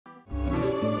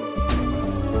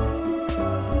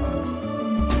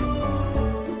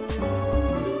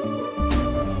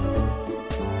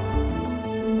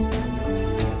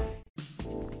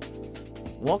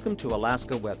Welcome to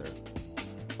Alaska Weather,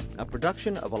 a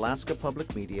production of Alaska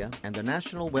Public Media and the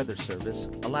National Weather Service,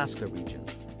 Alaska Region.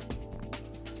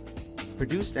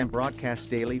 Produced and broadcast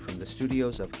daily from the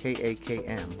studios of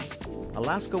KAKM,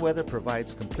 Alaska Weather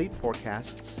provides complete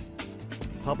forecasts,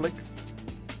 public,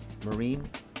 marine,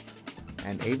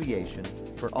 and aviation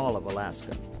for all of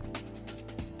Alaska.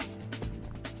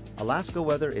 Alaska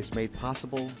Weather is made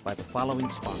possible by the following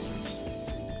sponsors.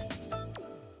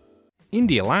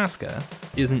 Indie Alaska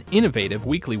is an innovative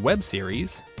weekly web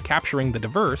series capturing the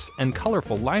diverse and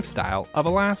colorful lifestyle of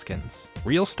Alaskans.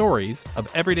 Real stories of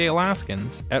everyday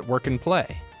Alaskans at work and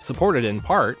play. Supported in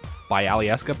part by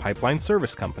Alyeska Pipeline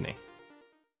Service Company.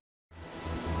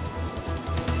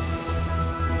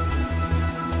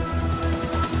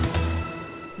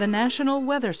 The National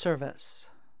Weather Service.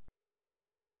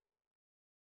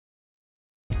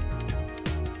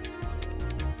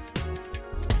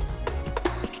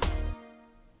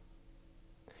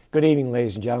 Good evening,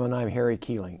 ladies and gentlemen. I'm Harry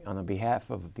Keeling. On behalf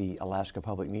of the Alaska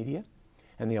Public Media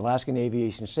and the Alaskan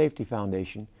Aviation Safety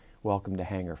Foundation, welcome to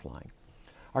Hangar Flying.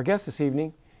 Our guest this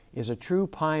evening is a true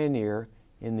pioneer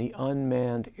in the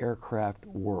unmanned aircraft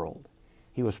world.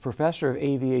 He was professor of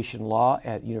aviation law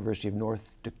at University of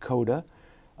North Dakota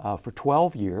for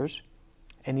 12 years,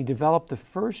 and he developed the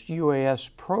first UAS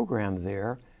program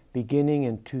there beginning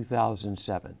in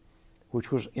 2007, which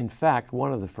was in fact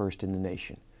one of the first in the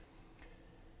nation.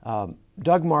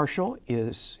 Doug Marshall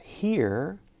is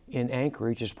here in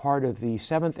Anchorage as part of the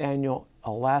 7th Annual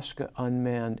Alaska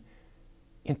Unmanned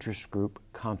Interest Group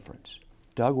Conference.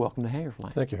 Doug, welcome to Hangar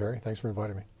Flying. Thank you, Harry. Thanks for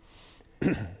inviting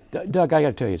me. Doug, I got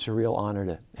to tell you, it's a real honor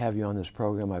to have you on this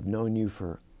program. I've known you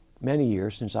for many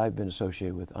years, since I've been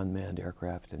associated with unmanned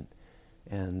aircraft,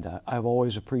 and I've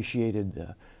always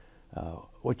appreciated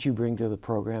what you bring to the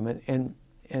program.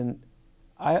 And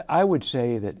I would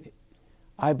say that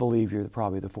I believe you're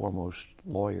probably the foremost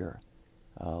lawyer,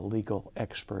 legal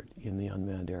expert in the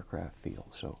unmanned aircraft field.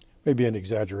 So maybe an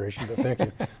exaggeration, but thank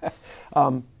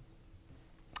you.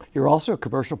 You're also a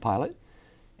commercial pilot,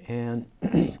 and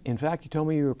in fact, you told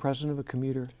me you were president of a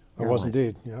commuter I was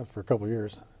indeed, yeah, for a couple of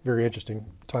years. Very interesting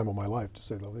time of my life, to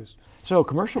say the least. So,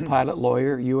 commercial pilot,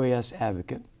 lawyer, UAS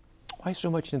advocate. Why so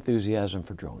much enthusiasm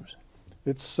for drones?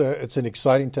 It's an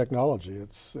exciting technology.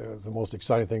 It's the most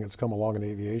exciting thing that's come along in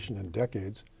aviation in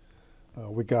decades.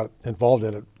 We got involved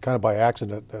in it kind of by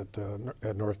accident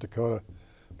at North Dakota,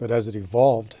 but as it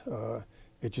evolved,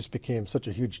 it just became such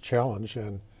a huge challenge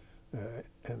and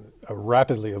a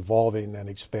rapidly evolving and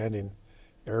expanding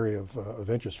area of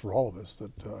interest for all of us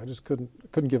that I just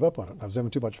couldn't give up on it. I was having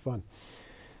too much fun.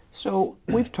 So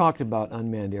we've talked about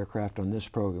unmanned aircraft on this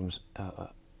program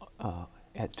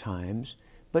at times.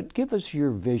 But give us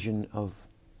your vision of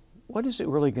what is it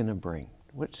really going to bring?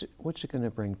 What's it going to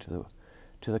bring to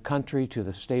the country, to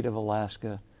the state of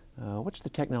Alaska? What's the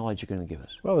technology going to give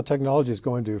us? Well, the technology is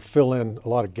going to fill in a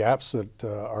lot of gaps that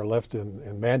are left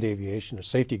in manned aviation, or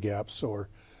safety gaps, or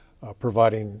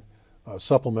providing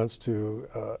supplements to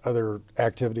other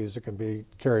activities that can be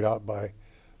carried out by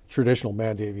traditional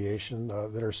manned aviation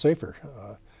that are safer.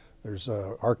 There's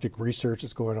Arctic research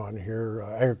that's going on here,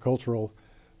 agricultural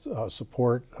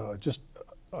support, just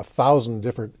 1,000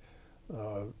 different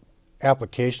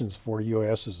applications for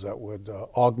UASs that would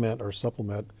augment or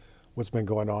supplement what's been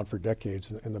going on for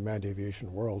decades in the manned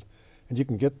aviation world. And you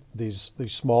can get these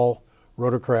small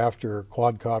rotorcraft or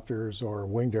quadcopters or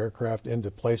winged aircraft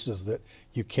into places that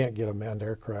you can't get a manned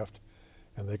aircraft.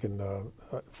 And they can,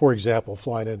 for example,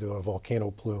 flying into a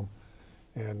volcano plume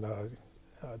and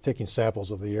taking samples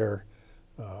of the air.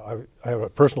 I have a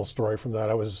personal story from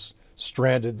that. I was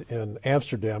stranded in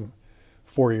Amsterdam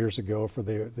 4 years ago for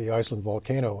the Iceland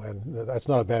volcano, and that's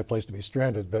not a bad place to be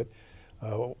stranded, but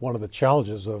one of the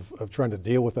challenges of trying to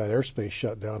deal with that airspace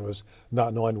shutdown was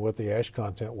not knowing what the ash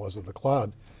content was of the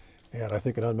cloud. And I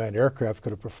think an unmanned aircraft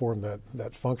could have performed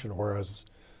that function, whereas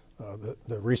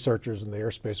the researchers and the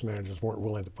airspace managers weren't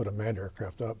willing to put a manned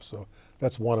aircraft up. So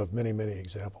that's one of many, many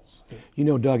examples. You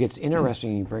know, Doug, it's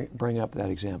interesting you bring up that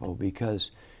example, because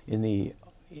in the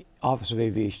Office of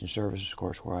Aviation Services, of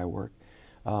course, where I work,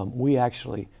 we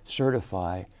actually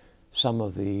certify some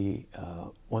of the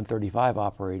 135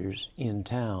 operators in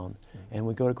town, and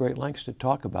we go to great lengths to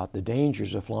talk about the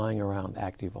dangers of flying around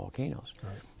active volcanoes.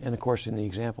 Right. And of course, in the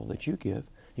example that you give,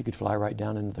 you could fly right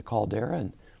down into the caldera,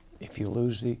 and if you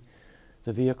lose the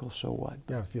vehicle, so what?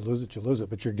 Yeah, if you lose it, you lose it,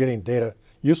 but you're getting data,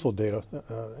 useful data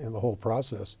in the whole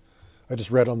process. I just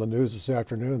read on the news this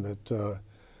afternoon that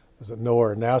NOAA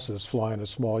or NASA is flying a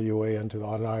small UA into the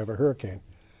eye of a hurricane.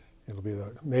 It'll be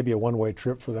maybe a one-way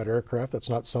trip for that aircraft. That's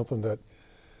not something that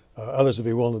others would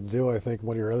be willing to do. I think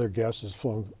one of your other guests has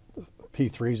flown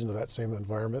P3s into that same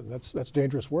environment, and that's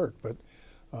dangerous work. But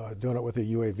doing it with a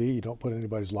UAV, you don't put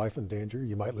anybody's life in danger.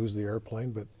 You might lose the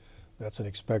airplane, but that's an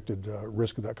expected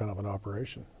risk of that kind of an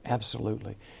operation.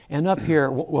 Absolutely. And up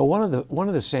here, well, one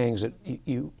of the sayings that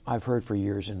I've heard for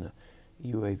years in the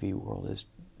UAV world is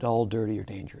dull, dirty, or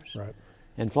dangerous. Right.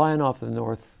 And flying off the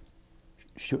north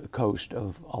coast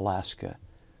of Alaska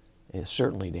is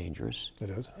certainly dangerous. It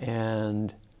is.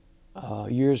 And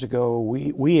years ago,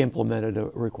 we implemented a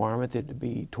requirement that it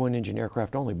be twin-engine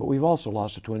aircraft only, but we've also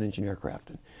lost a twin-engine aircraft.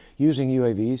 And using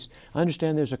UAVs, I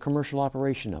understand there's a commercial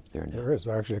operation up there now. There is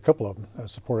actually a couple of them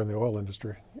supporting the oil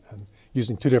industry and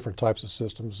using two different types of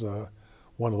systems,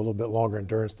 one a little bit longer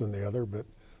endurance than the other, but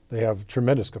they have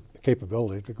tremendous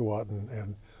capability to go out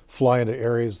and fly into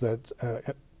areas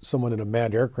that someone in a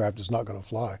manned aircraft is not going to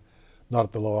fly, not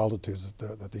at the low altitudes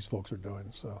that these folks are doing.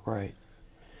 So. Right.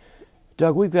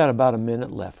 Doug, we've got about a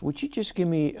minute left. Would you just give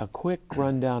me a quick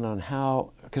rundown on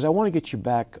how, because I want to get you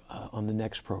back on the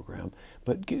next program,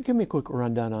 but give me a quick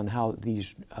rundown on how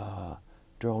these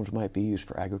drones might be used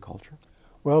for agriculture.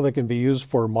 Well, they can be used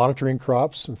for monitoring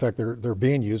crops. In fact, they're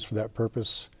being used for that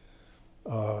purpose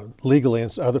legally in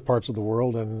other parts of the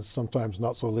world, and sometimes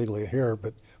not so legally here,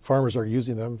 but farmers are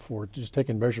using them for just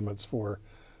taking measurements for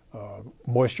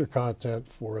moisture content,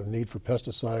 for the need for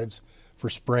pesticides, for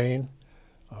spraying.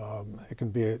 It can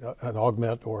be an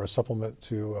augment or a supplement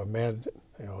to manned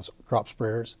crop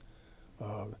sprayers.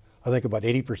 I think about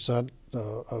 80%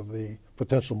 of the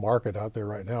potential market out there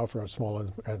right now for our small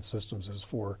end systems is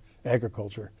for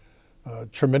agriculture.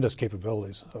 Tremendous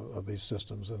capabilities of these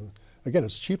systems, and again,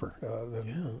 it's cheaper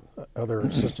than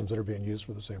other systems that are being used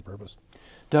for the same purpose.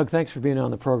 Doug, thanks for being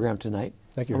on the program tonight.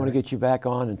 Thank you. I want to get you back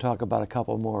on and talk about a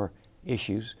couple more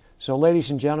issues. So, ladies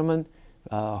and gentlemen,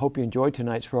 hope you enjoyed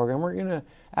tonight's program. We're going to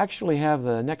actually have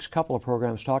the next couple of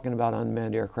programs talking about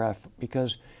unmanned aircraft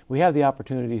because we have the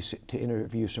opportunities to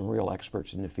interview some real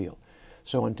experts in the field.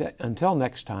 So until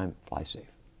next time, fly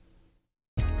safe.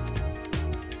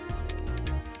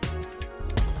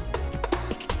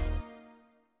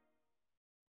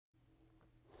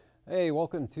 Hey,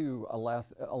 welcome to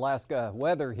Alaska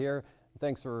weather here.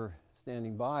 Thanks for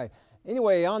standing by.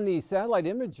 Anyway, on the satellite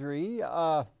imagery,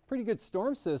 pretty good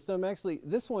storm system. Actually,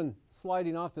 this one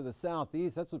sliding off to the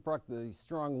southeast. That's what brought the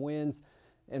strong winds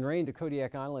and rain to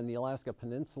Kodiak Island, the Alaska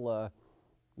Peninsula,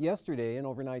 yesterday and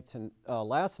overnight to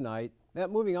last night. That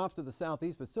moving off to the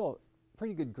southeast, but still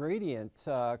pretty good gradient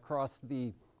across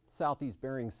the southeast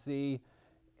Bering Sea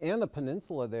and the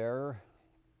peninsula there.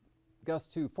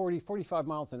 Gusts to 45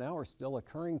 miles an hour still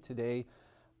occurring today.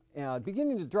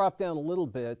 Beginning to drop down a little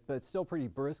bit, but still pretty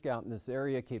brisk out in this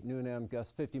area. Cape Newnham,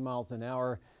 gusts 50 miles an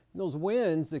hour. And those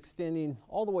winds extending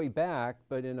all the way back,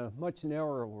 but in a much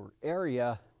narrower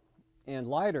area and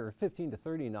lighter, 15 to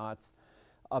 30 knots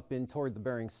up in toward the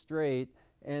Bering Strait,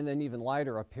 and then even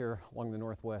lighter up here along the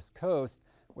northwest coast,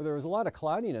 where there was a lot of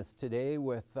cloudiness today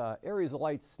with areas of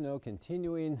light snow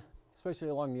continuing, especially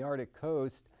along the Arctic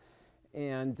coast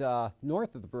and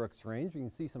north of the Brooks Range. We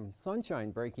can see some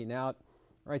sunshine breaking out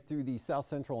right through the south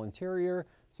central interior,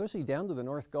 especially down to the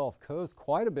North Gulf Coast.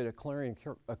 Quite a bit of clearing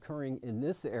occurring in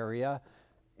this area,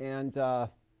 and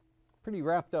pretty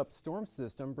wrapped up storm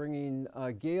system bringing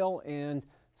gale and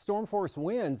storm force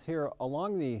winds here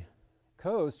along the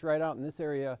coast right out in this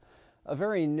area. A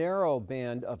very narrow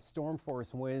band of storm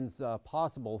force winds,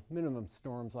 possible minimum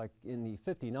storms like in the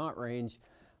 50-knot range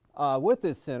with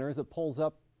this center as it pulls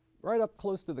up right up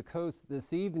close to the coast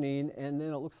this evening, and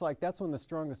then it looks like that's when the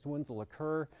strongest winds will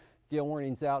occur. Gale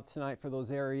warnings out tonight for those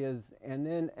areas, and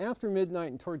then after midnight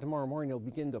and toward tomorrow morning it'll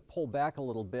begin to pull back a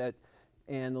little bit,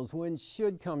 and those winds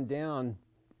should come down,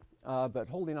 but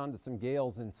holding on to some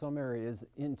gales in some areas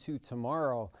into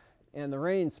tomorrow. And the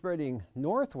rain spreading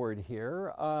northward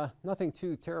here, nothing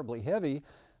too terribly heavy,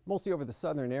 mostly over the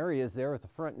southern areas there at the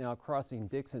front now crossing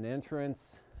Dixon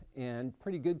Entrance, and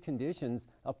pretty good conditions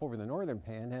up over the northern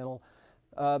panhandle.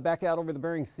 Back out over the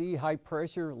Bering Sea, high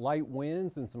pressure, light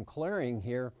winds, and some clearing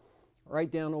here right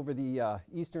down over the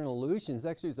eastern Aleutians.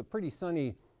 Actually, it's a pretty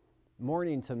sunny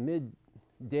morning to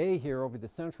midday here over the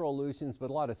central Aleutians, but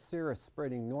a lot of cirrus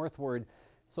spreading northward,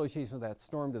 associated with that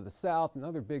storm to the south.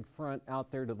 Another big front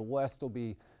out there to the west will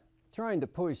be trying to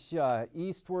push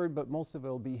eastward, but most of it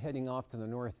will be heading off to the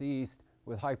northeast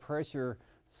with high pressure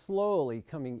slowly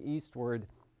coming eastward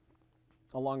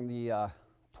along the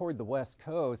toward the west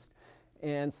coast.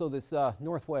 And so this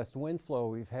northwest wind flow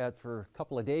we've had for a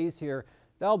couple of days here,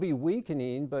 that'll be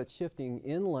weakening but shifting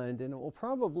inland, and it will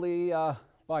probably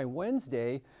by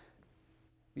Wednesday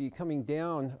be coming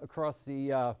down across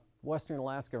the western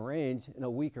Alaska range in a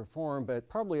weaker form, but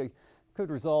probably could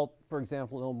result, for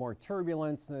example, a little more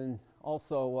turbulence, and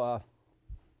also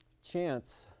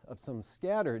chance of some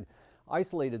scattered,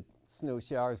 isolated snow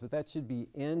showers, but that should be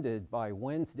ended by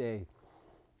Wednesday.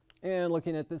 And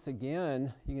looking at this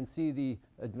again, you can see the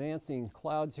advancing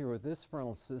clouds here with this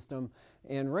frontal system,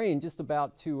 and rain just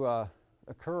about to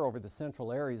occur over the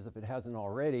central areas if it hasn't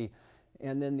already.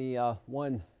 And then the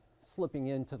one slipping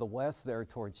into the west there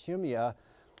towards Shimia.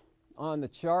 On the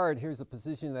chart, here's the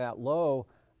position of that low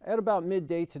at about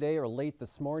midday today or late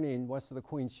this morning west of the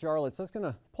Queen Charlotte. So that's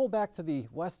going to pull back to the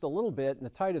west a little bit, and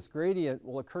the tightest gradient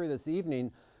will occur this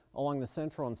evening along the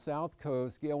central and south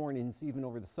coast. Gale warnings even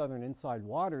over the southern inside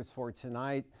waters for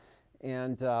tonight,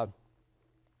 and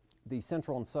the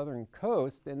central and southern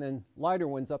coast, and then lighter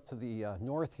winds up to the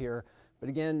north here. But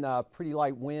again, pretty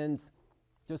light winds,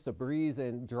 just a breeze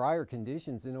and drier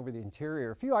conditions in over the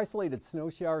interior. A few isolated snow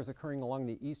showers occurring along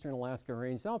the eastern Alaska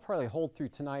range. That'll probably hold through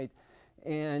tonight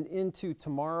and into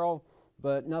tomorrow,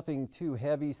 but nothing too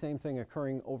heavy. Same thing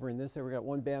occurring over in this area. We got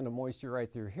one band of moisture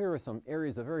right through here with some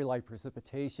areas of very light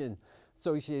precipitation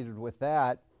associated with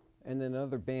that, and then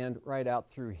another band right out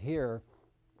through here.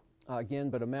 Again,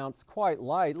 but amounts quite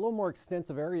light. A little more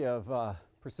extensive area of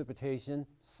precipitation,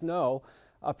 snow,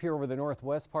 up here over the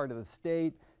northwest part of the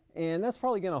state. And that's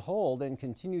probably going to hold and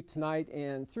continue tonight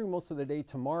and through most of the day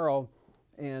tomorrow.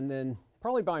 And then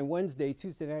probably by Wednesday,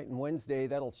 Tuesday night and Wednesday,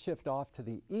 that'll shift off to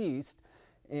the east.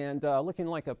 And looking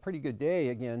like a pretty good day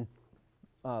again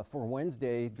for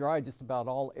Wednesday. Dry just about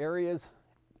all areas.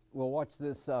 We'll watch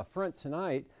this front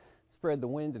tonight spread the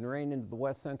wind and rain into the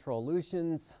west central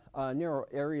Aleutians. Narrow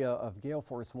area of gale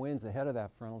force winds ahead of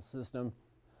that frontal system.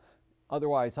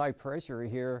 Otherwise high pressure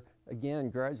here, again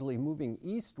gradually moving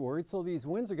eastward, so these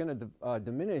winds are going to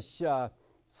diminish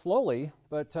slowly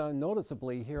but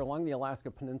noticeably here along the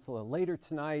Alaska Peninsula later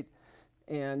tonight,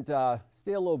 and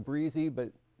stay a little breezy but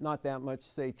not that much,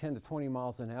 say 10 to 20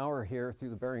 miles an hour here through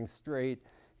the Bering Strait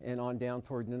and on down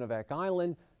toward Nunivak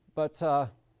Island, but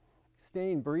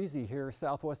staying breezy here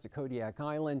southwest of Kodiak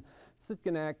Island.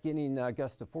 Sitkinak getting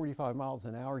gusts of 45 miles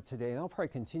an hour today, and that'll probably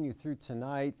continue through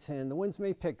tonight, and the winds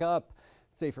may pick up,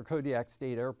 say for Kodiak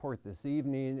State Airport this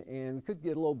evening, and we could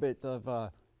get a little bit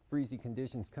of breezy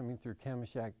conditions coming through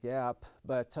Kamishak Gap,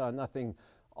 but nothing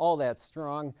all that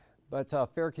strong, but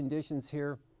fair conditions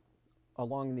here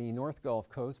along the North Gulf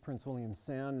Coast, Prince William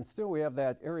Sound, and still we have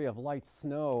that area of light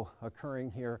snow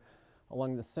occurring here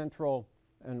along the central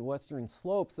and western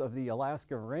slopes of the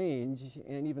Alaska Range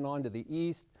and even on to the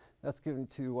east. That's going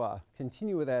to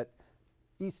continue with that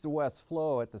east to west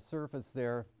flow at the surface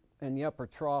there, and the upper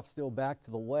trough still back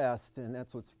to the west, and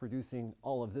that's what's producing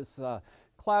all of this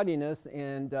cloudiness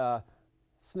and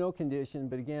snow condition.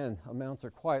 But again, amounts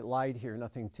are quite light here,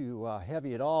 nothing too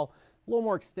heavy at all. A little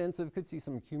more extensive, could see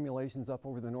some accumulations up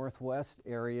over the northwest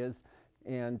areas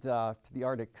and to the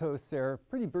Arctic coast there.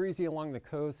 Pretty breezy along the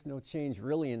coast, no change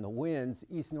really in the winds.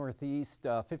 East-northeast,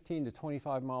 15 to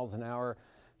 25 miles an hour.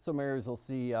 Some areas will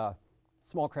see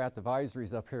small craft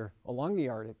advisories up here along the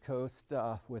Arctic coast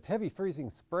with heavy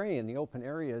freezing spray in the open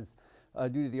areas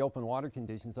due to the open water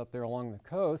conditions up there along the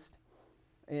coast.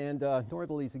 And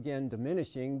northerlies again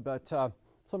diminishing, but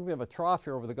something of a trough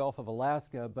here over the Gulf of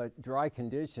Alaska, but dry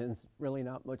conditions, really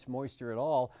not much moisture at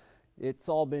all. It's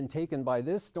all been taken by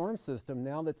this storm system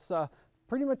now that's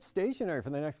pretty much stationary for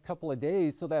the next couple of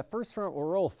days. So that first front will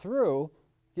roll through,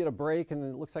 get a break, and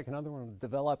then it looks like another one will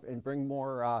develop and bring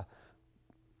more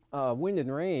wind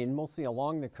and rain, mostly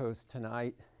along the coast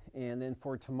tonight. And then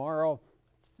for tomorrow,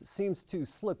 it seems to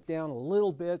slip down a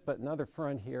little bit, but another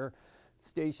front here,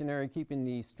 stationary, keeping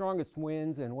the strongest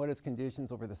winds and wettest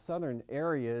conditions over the southern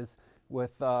areas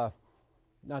with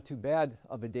not too bad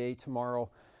of a day tomorrow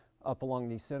up along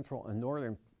the central and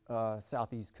northern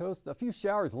southeast coast. A few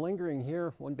showers lingering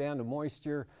here, one band of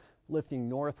moisture lifting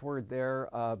northward there,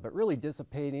 but really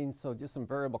dissipating, so just some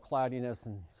variable cloudiness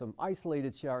and some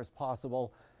isolated showers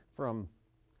possible from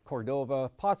Cordova,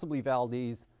 possibly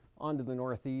Valdez, onto the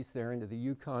northeast there into the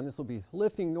Yukon. This will be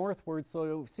lifting northward, so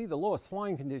you'll see the lowest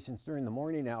flying conditions during the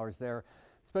morning hours there,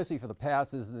 especially for the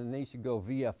passes, and then they should go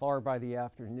VFR by the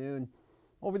afternoon.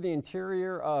 Over the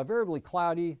interior, variably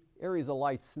cloudy, areas of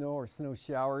light snow or snow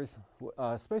showers,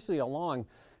 especially along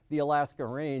the Alaska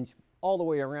Range, all the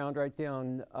way around right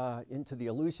down into the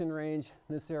Aleutian Range.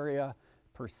 This area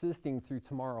persisting through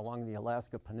tomorrow along the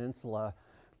Alaska Peninsula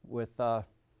with,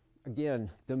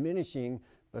 again, diminishing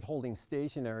but holding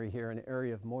stationary here, an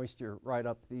area of moisture right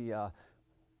up the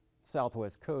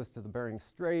southwest coast of the Bering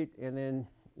Strait, and then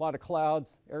a lot of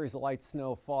clouds, areas of light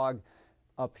snow, fog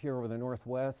up here over the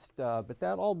northwest, but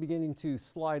that all beginning to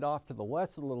slide off to the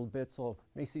west a little bit, so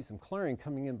may see some clearing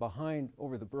coming in behind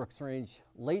over the Brooks Range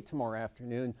late tomorrow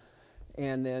afternoon.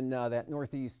 And then that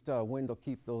northeast wind will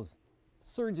keep those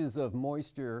surges of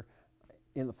moisture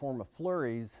in the form of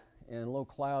flurries and low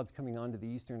clouds coming onto the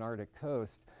eastern Arctic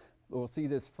coast. We'll see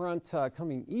this front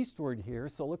coming eastward here,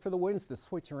 so look for the winds to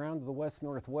switch around to the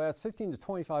west-northwest, 15 to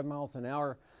 25 miles an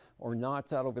hour or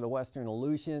knots out over the western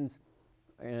Aleutians,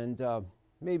 and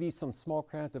maybe some small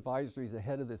craft advisories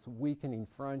ahead of this weakening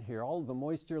front here. All of the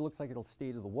moisture looks like it'll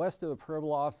stay to the west of the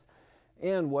Pribilofs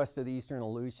and west of the eastern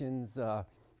Aleutians.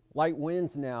 Light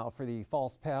winds now for the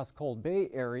False Pass, Cold Bay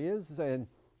areas, and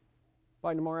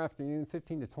by tomorrow afternoon,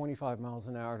 15 to 25 miles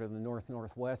an hour to the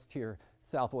north-northwest here,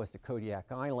 southwest of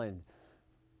Kodiak Island.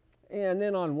 And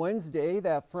then on Wednesday,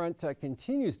 that front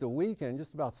continues to weaken,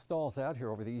 just about stalls out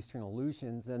here over the eastern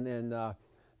Aleutians, and then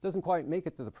doesn't quite make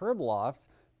it to the Pribilofs,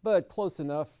 but close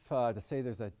enough to say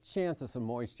there's a chance of some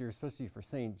moisture, especially for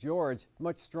St. George.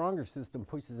 Much stronger system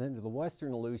pushes into the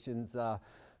western Aleutians,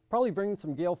 probably bringing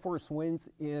some gale force winds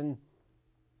in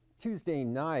Tuesday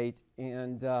night,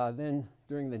 and then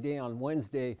during the day on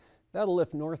Wednesday, that'll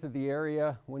lift north of the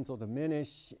area, winds will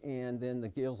diminish, and then the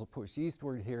gales will push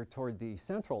eastward here toward the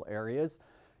central areas.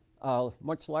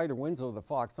 Much lighter winds over the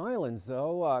Fox Islands,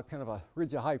 though, kind of a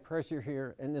ridge of high pressure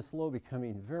here, and this low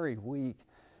becoming very weak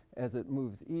as it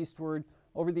moves eastward.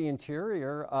 Over the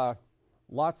interior,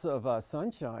 lots of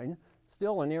sunshine,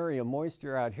 still an area of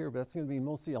moisture out here, but that's going to be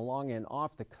mostly along and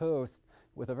off the coast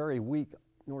with a very weak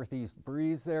northeast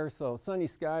breeze there, so sunny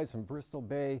skies from Bristol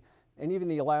Bay and even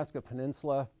the Alaska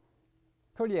Peninsula.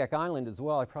 Kodiak Island as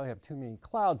well, I probably have too many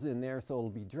clouds in there, so it'll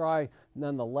be dry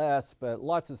nonetheless, but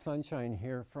lots of sunshine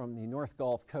here from the North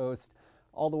Gulf Coast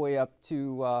all the way up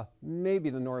to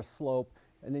maybe the North Slope,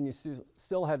 and then you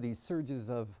still have these surges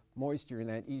of moisture in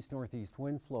that east-northeast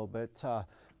wind flow, but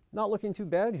not looking too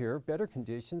bad here. Better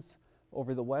conditions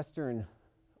over the western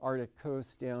Arctic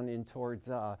coast down in towards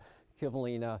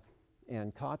Kivalina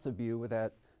and Kotzebue with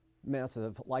that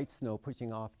massive light snow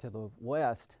pushing off to the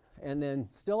west. And then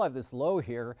still have this low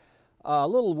here, a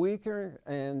little weaker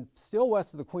and still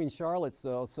west of the Queen Charlotte's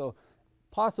though, so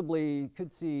possibly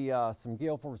could see some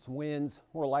gale force winds,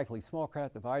 more likely small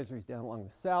craft advisories down along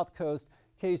the south coast,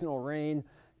 occasional rain,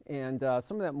 and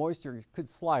some of that moisture could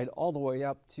slide all the way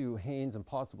up to Haines and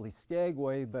possibly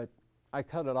Skagway, but I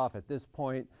cut it off at this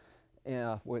point.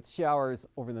 With showers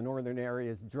over the northern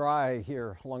areas, dry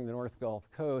here along the North Gulf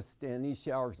Coast, and these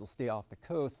showers will stay off the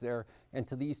coast there and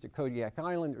to the east of Kodiak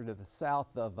Island or to the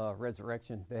south of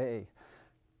Resurrection Bay.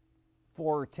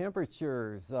 For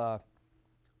temperatures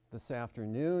this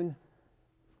afternoon,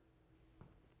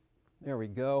 there we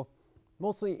go,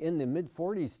 mostly in the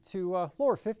mid-40s to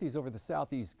lower 50s over the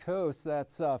southeast coast.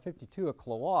 That's 52 at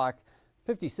Klawock,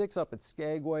 56 up at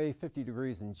Skagway, 50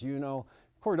 degrees in Juneau.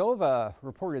 Cordova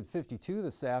reported 52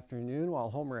 this afternoon, while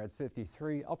Homer had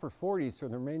 53. Upper 40s for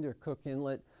the remainder of Cook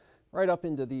Inlet, right up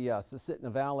into the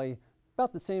Susitna Valley.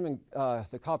 About the same in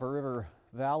the Copper River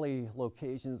Valley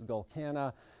locations,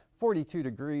 Gulkana, 42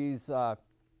 degrees,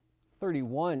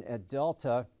 31 at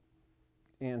Delta,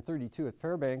 and 32 at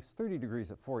Fairbanks, 30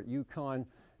 degrees at Fort Yukon.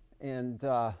 And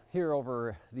here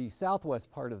over the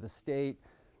southwest part of the state,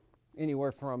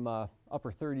 anywhere from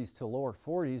upper 30s to lower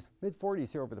 40s, mid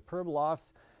 40s here over the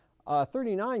Pribilofs.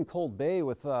 39 Cold Bay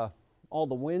with all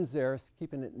the winds there,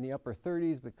 keeping it in the upper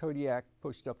 30s, but Kodiak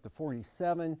pushed up to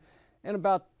 47. And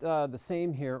about the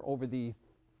same here over the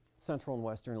central and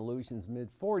western Aleutians, mid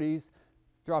 40s,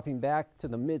 dropping back to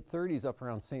the mid 30s up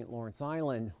around St. Lawrence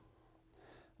Island.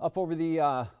 Up over the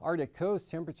Arctic coast,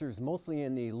 temperatures mostly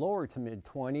in the lower to mid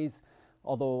 20s,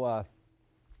 although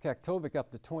Kaktovik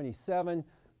up to 27.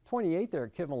 28 there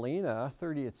at Kivalina,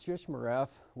 30 at Shishmaref,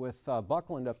 with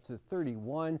Buckland up to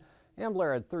 31,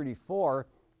 Ambler at 34,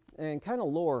 and kind of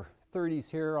lower 30s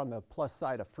here on the plus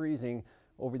side of freezing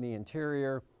over the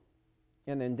interior,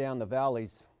 and then down the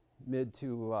valleys, mid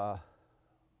to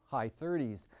high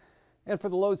 30s. And for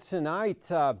the lows tonight,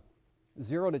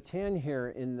 0 to 10 here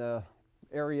in the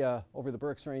area over the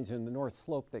Brooks Range and the North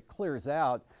Slope that clears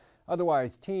out.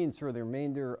 Otherwise, teens for the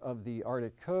remainder of the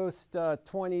Arctic coast,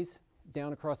 20s.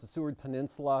 Down across the Seward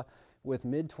Peninsula with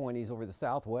mid-20s over the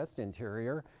southwest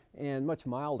interior and much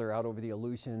milder out over the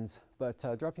Aleutians, but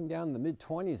dropping down in the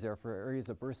mid-20s there for areas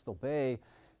of Bristol Bay,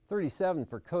 37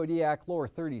 for Kodiak, lower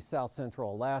 30s south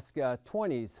central Alaska,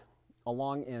 20s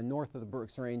along and north of the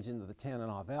Brooks Range into the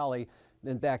Tanana Valley,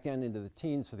 then back end into the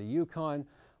teens for the Yukon.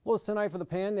 Lows tonight for the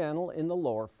Panhandle in the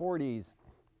lower 40s.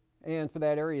 And for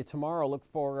that area tomorrow, look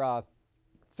for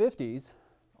 50s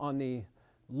on the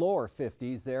lower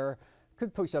 50s there.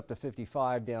 Could push up to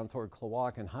 55 down toward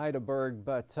Klawock and Heidelberg,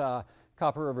 but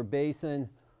Copper River Basin,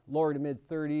 lower to mid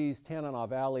 30s, Tanana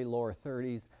Valley, lower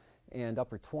 30s, and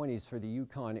upper 20s for the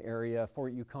Yukon area.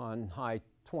 Fort Yukon high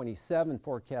 27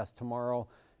 forecast tomorrow.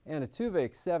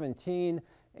 AKwx 17,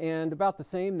 and about the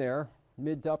same there.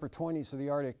 Mid to upper 20s for the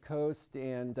Arctic coast,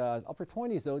 and upper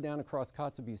 20s though down across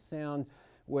Kotzebue Sound,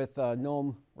 with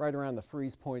Nome right around the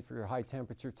freeze point for your high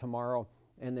temperature tomorrow,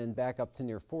 and then back up to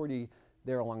near 40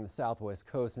 there along the southwest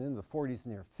coast, and into the 40s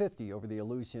near 50 over the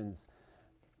Aleutians.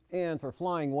 And for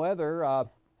flying weather,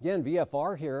 again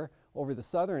VFR here over the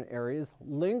southern areas,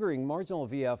 lingering marginal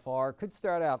VFR, could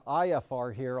start out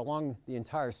IFR here along the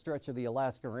entire stretch of the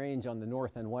Alaska Range on the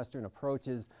north and western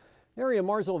approaches. Area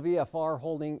marginal VFR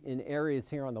holding in areas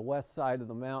here on the west side of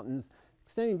the mountains.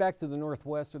 Extending back to the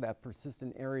northwest, where that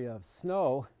persistent area of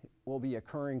snow will be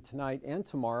occurring tonight and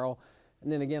tomorrow.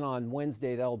 And then again on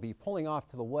Wednesday, that'll be pulling off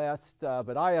to the west, but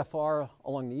IFR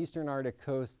along the eastern Arctic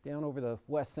coast, down over the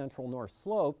west central north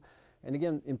slope. And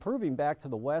again, improving back to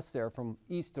the west there from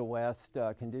east to west,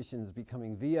 conditions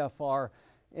becoming VFR.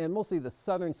 And mostly the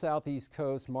southern southeast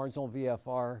coast, marginal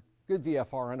VFR, good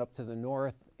VFR on up to the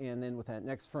north. And then with that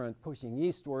next front pushing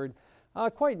eastward,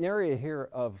 quite an area here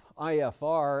of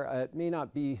IFR. It may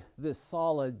not be this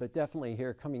solid, but definitely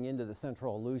here coming into the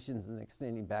central Aleutians and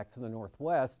extending back to the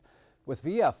northwest with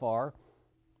VFR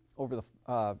over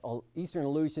the eastern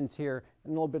Aleutians here,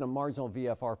 and a little bit of marginal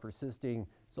VFR persisting.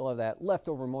 Still have that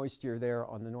leftover moisture there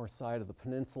on the north side of the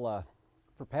peninsula.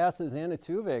 For passes,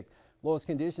 AKwx, lowest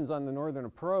conditions on the northern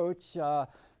approach,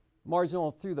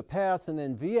 marginal through the pass, and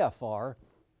then VFR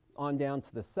on down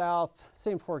to the south.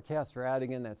 Same forecast for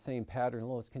Adigan, that same pattern,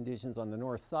 lowest conditions on the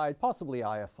north side, possibly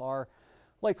IFR.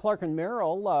 Lake Clark and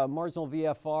Merrill, marginal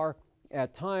VFR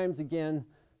at times. Again,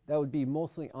 that would be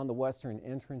mostly on the western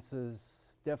entrances,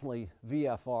 definitely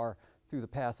VFR through the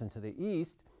pass and to the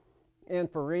east. And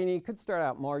for Rainy, could start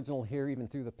out marginal here even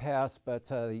through the pass, but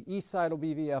the east side will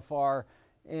be VFR,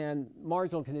 and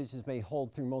marginal conditions may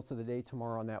hold through most of the day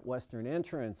tomorrow on that western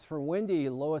entrance. For Windy,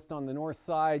 lowest on the north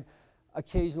side,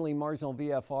 occasionally marginal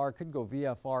VFR, could go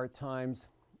VFR at times.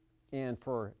 And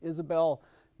for Isabel,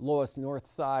 lowest north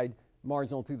side,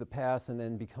 marginal through the pass and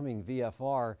then becoming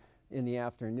VFR in the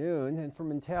afternoon. And for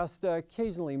Mentasta,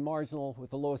 occasionally marginal with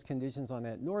the lowest conditions on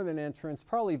that northern entrance,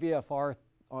 probably VFR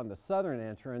on the southern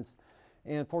entrance.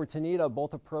 And for Tanita,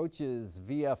 both approaches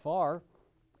VFR,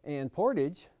 and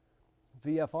Portage,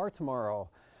 VFR tomorrow.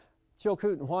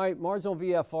 Chilkoot and White, marginal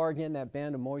VFR. Again, that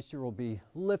band of moisture will be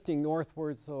lifting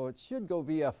northward, so it should go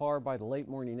VFR by the late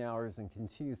morning hours and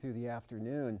continue through the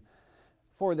afternoon.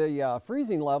 For the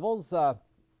freezing levels,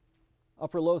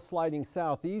 upper low sliding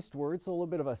southeastward, so a little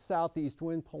bit of a southeast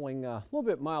wind pulling a little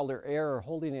bit milder air,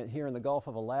 holding it here in the Gulf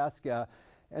of Alaska,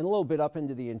 and a little bit up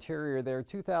into the interior there.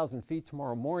 2,000 feet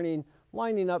tomorrow morning,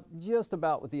 lining up just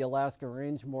about with the Alaska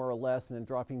Range more or less, and then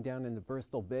dropping down into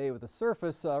Bristol Bay with a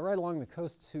surface right along the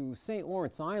coast to St.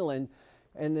 Lawrence Island,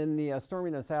 and then the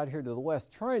storminess out here to the west,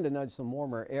 trying to nudge some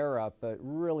warmer air up, but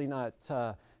really not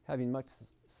having much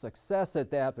success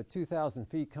at that. But 2,000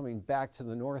 feet coming back to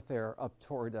the north there up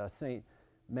toward St.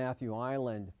 Matthew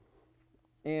Island.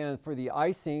 And for the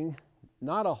icing,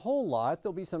 not a whole lot.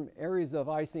 There'll be some areas of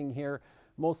icing here,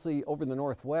 mostly over the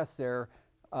northwest there,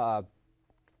 of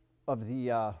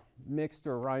the mixed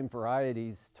or rime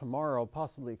varieties tomorrow,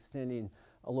 possibly extending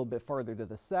a little bit farther to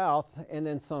the south, and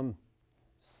then some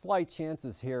slight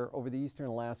chances here over the eastern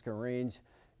Alaska Range,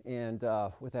 and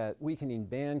with that weakening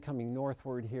band coming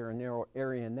northward here, a narrow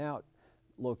area in that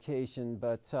location,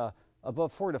 but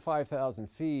above 4,000 to 5,000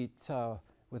 feet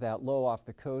with that low off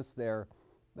the coast there,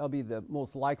 that'll be the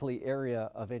most likely area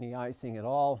of any icing at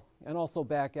all, and also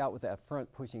back out with that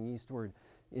front pushing eastward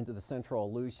into the central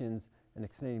Aleutians and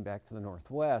extending back to the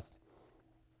northwest.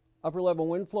 Upper level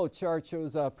wind flow chart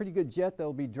shows a pretty good jet that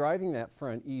will be driving that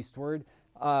front eastward.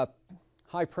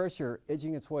 High pressure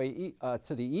edging its way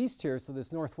to the east here, so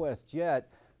this northwest jet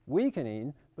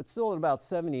weakening, but still at about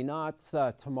 70 knots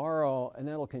tomorrow, and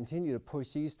that'll continue to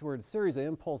push eastward. A series of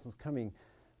impulses coming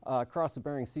across the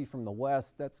Bering Sea from the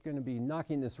west. That's going to be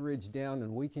knocking this ridge down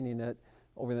and weakening it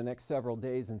over the next several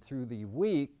days and through the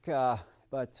week,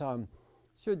 but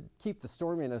should keep the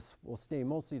storminess. Will stay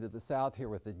mostly to the south here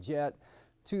with the jet.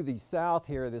 To the south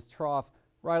here, this trough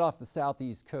right off the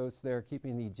southeast coast there,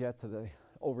 keeping the jet to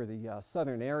over the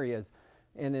southern areas.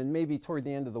 And then maybe toward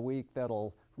the end of the week,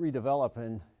 that'll redevelop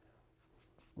and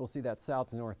we'll see that south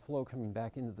to north flow coming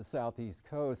back into the southeast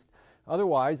coast.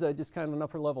 Otherwise, just kind of an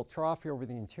upper level trough here over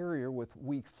the interior with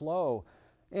weak flow.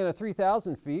 And at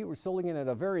 3,000 feet, we're still looking at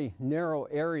a very narrow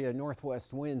area,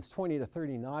 northwest winds, 20 to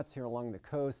 30 knots here along the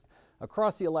coast,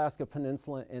 across the Alaska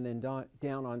Peninsula, and then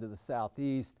down onto the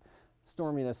southeast.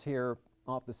 Storminess here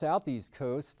off the southeast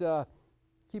coast.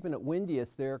 keeping it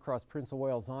windiest there across Prince of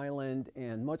Wales Island,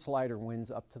 and much lighter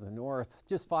winds up to the north.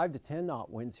 Just 5 to 10 knot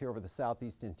winds here over the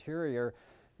southeast interior.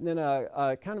 And then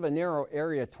a kind of a narrow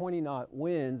area, 20 knot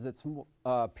winds that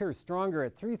appears stronger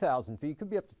at 3,000 feet, could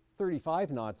be up to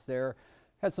 35 knots there.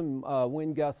 Had some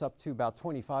wind gusts up to about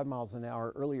 25 miles an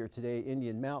hour earlier today,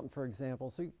 Indian Mountain, for example.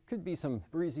 So could be some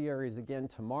breezy areas again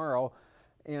tomorrow.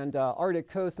 And Arctic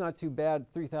coast, not too bad,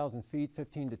 3,000 feet,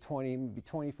 15 to 20, maybe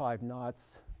 25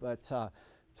 knots, but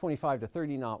 25 to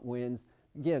 30 knot winds.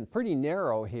 Again, pretty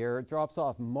narrow here. It drops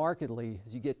off markedly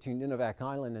as you get to Nunivak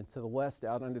Island and to the west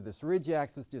out under this ridge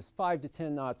axis, just 5 to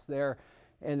 10 knots there.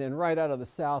 And then right out of the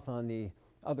south on the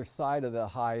other side of the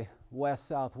high,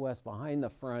 west-southwest behind the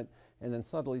front, and then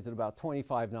southerlies at about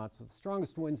 25 knots. So the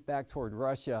strongest winds back toward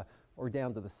Russia or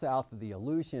down to the south of the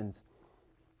Aleutians.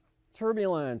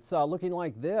 Turbulence looking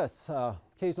like this.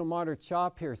 Occasional moderate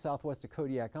chop here southwest of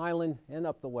Kodiak Island and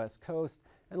up the west coast,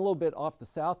 and a little bit off the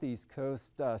southeast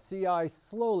coast. Sea ice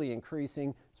slowly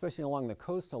increasing, especially along the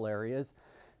coastal areas.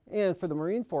 And for the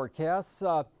marine forecasts,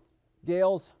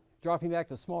 gales dropping back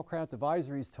to small craft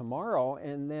advisories tomorrow,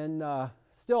 and then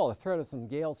still a threat of some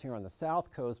gales here on the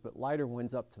south coast, but lighter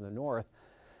winds up to the north.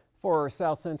 For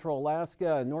south central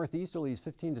Alaska, northeasterlies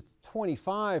 15 to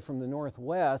 25 from the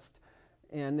northwest,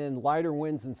 and then lighter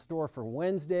winds in store for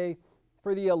Wednesday.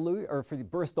 For the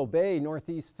Bristol Bay,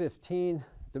 northeast 15,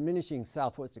 diminishing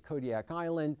southwest of Kodiak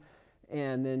Island,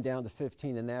 and then down to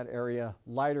 15 in that area.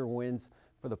 Lighter winds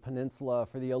for the peninsula.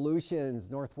 For the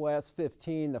Aleutians, northwest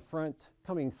 15, the front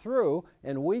coming through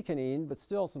and weakening, but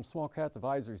still some small craft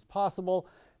advisories possible.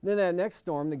 And then that next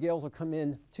storm, the gales will come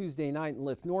in Tuesday night and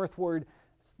lift northward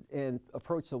and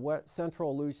approach the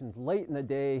central Aleutians late in the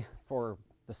day. For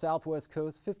the southwest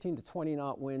coast, 15 to 20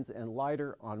 knot winds and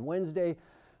lighter on Wednesday.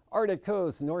 Arctic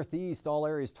coast, northeast, all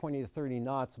areas 20 to 30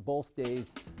 knots both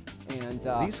days. And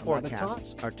these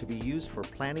forecasts are to be used for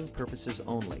planning purposes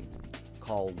only.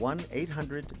 Call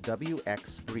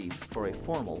 1-800-WX-BRIEF for a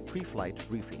formal pre-flight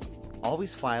briefing.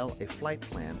 Always file a flight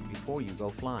plan before you go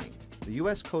flying. The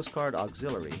U.S. Coast Guard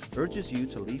Auxiliary urges you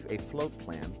to leave a float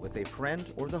plan with a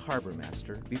friend or the harbor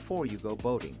master before you go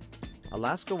boating.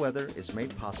 Alaska Weather is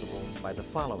made possible by the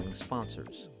following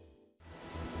sponsors.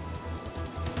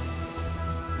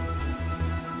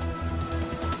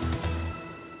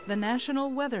 The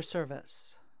National Weather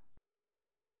Service.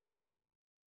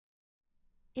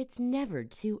 It's never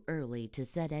too early to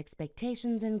set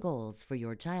expectations and goals for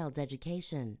your child's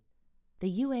education. The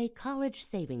UA College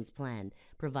Savings Plan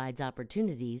provides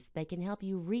opportunities that can help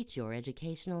you reach your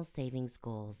educational savings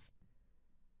goals.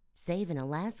 Save in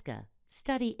Alaska.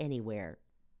 Study anywhere.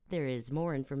 There is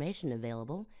more information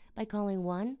available by calling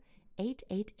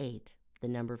 1-888, the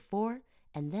number 4,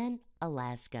 and then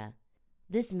Alaska.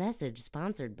 This message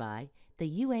sponsored by the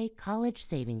UA College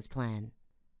Savings Plan.